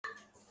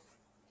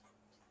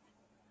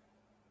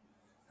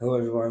Hello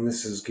everyone,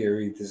 this is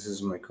Gary. This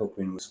is my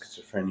coping with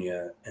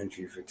schizophrenia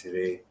entry for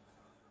today.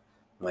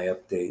 My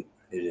update,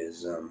 it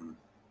is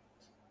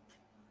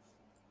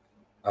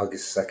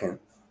August 2nd,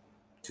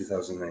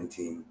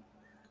 2019,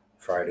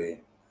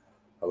 Friday,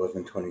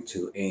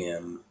 11:22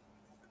 a.m.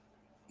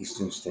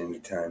 Eastern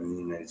Standard Time in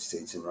the United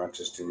States in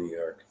Rochester, New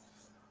York.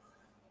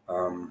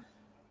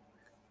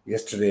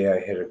 Yesterday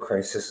I had a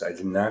crisis. I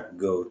did not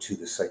go to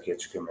the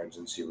psychiatric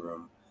emergency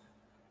room.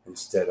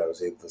 Instead, I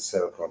was able to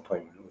set up an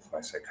appointment with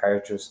my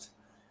psychiatrist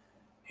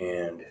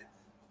and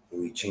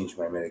we changed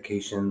my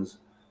medications.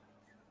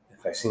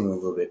 If I seem a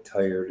little bit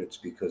tired, it's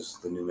because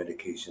the new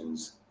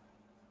medications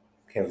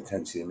have a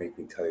tendency to make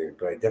me tired,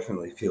 but I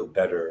definitely feel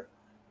better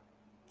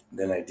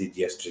than I did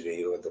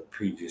yesterday or the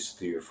previous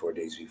 3 or 4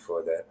 days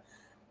before that.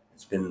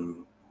 It's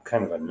been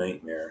kind of a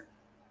nightmare.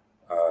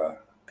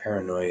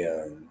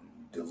 Paranoia and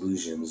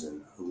delusions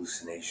and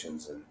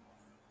hallucinations and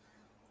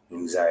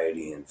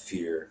anxiety and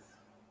fear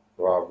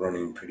were all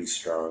running pretty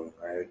strong.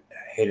 I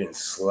hadn't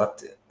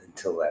slept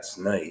until last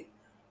night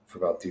for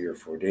about 3 or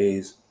 4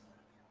 days.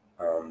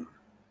 Um,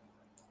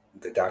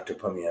 the doctor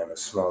put me on a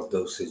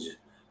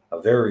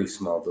very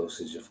small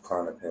dosage of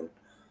Klonopin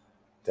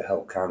to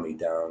help calm me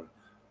down.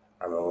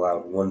 I'm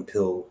allowed one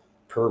pill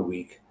per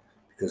week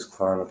because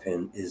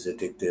Klonopin is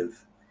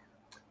addictive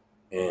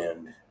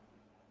and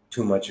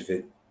too much of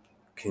it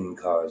can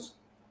cause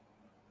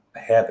a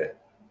habit,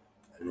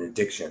 an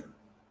addiction.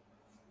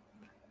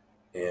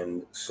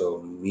 And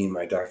so me and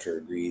my doctor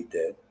agreed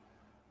that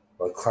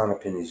while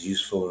Klonopin is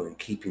useful in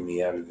keeping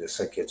me out of the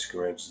psychiatric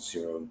emergency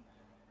room,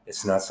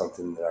 it's not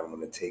something that I'm going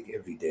to take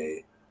every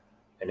day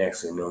and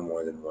actually no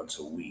more than once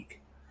a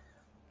week.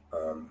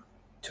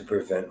 To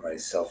prevent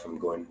myself from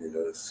going to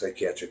the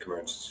psychiatric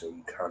emergency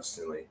room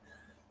constantly,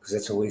 because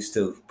that's a waste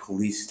of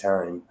police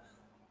time.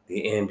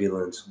 The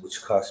ambulance,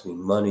 which costs me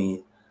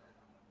money,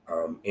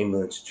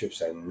 ambulance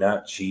trips are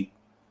not cheap.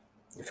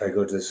 If I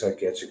go to the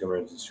psychiatric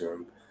emergency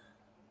room,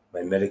 my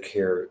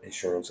Medicare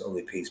insurance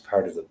only pays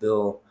part of the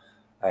bill.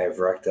 I have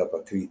racked up a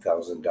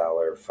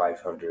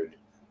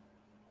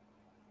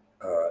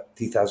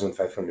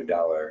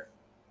 $3,500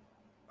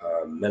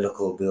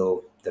 medical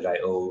bill that I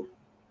owe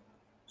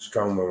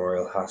Strong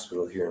Memorial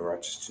Hospital here in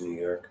Rochester,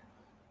 New York,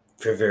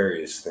 for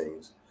various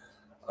things,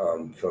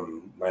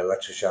 from my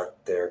electroshock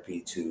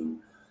therapy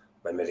to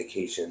my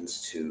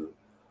medications to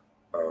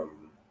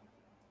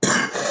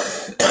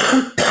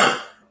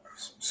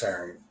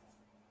sorry.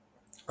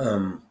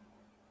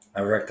 I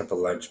racked up a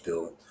large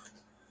bill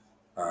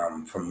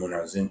from when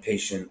I was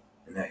inpatient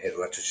and I had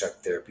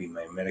electroshock therapy.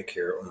 My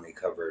Medicare only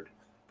covered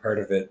part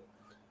of it.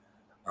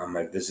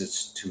 My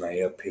visits to my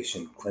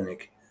outpatient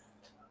clinic,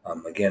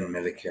 again,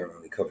 Medicare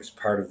only covers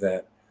part of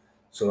that.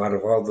 So out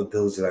of all the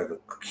bills that I've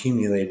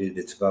accumulated,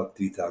 it's about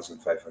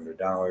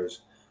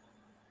 $3,500.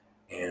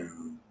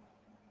 And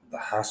the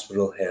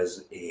hospital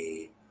has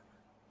a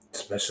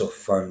special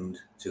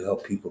fund to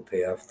help people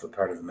pay off the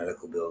part of the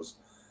medical bills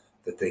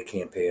that they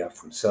can't pay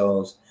off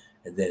themselves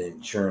and then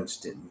insurance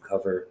didn't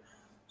cover.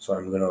 So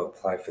I'm going to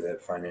apply for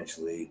that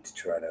financial aid to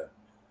try to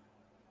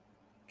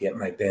get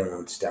my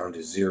balance down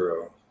to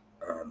zero,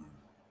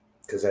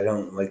 because I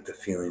don't like the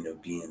feeling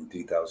of being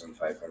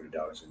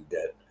 $3,500 in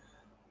debt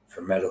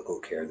for medical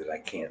care that I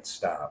can't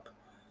stop.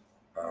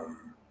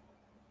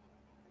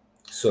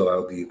 So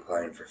I'll be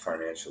applying for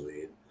financial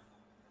aid.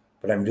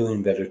 But I'm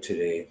doing better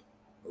today,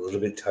 a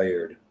little bit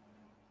tired,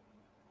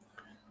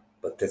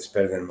 but that's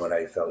better than what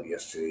I felt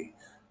yesterday.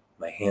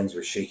 My hands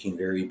were shaking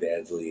very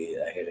badly.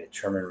 I had a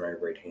tremor in my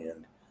right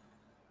hand.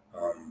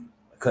 I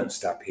couldn't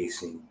stop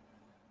pacing.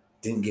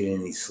 Didn't get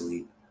any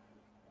sleep.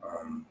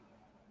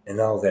 And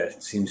all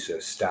that seems to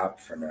have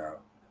stopped for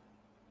now.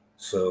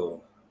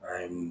 So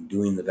I'm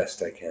doing the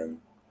best I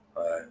can.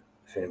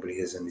 If anybody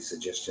has any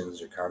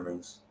suggestions or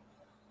comments,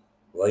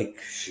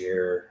 like,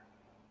 share,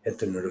 hit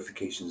the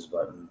notifications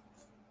button,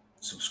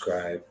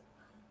 subscribe,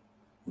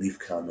 leave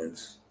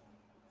comments.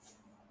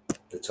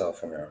 That's all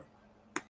for now.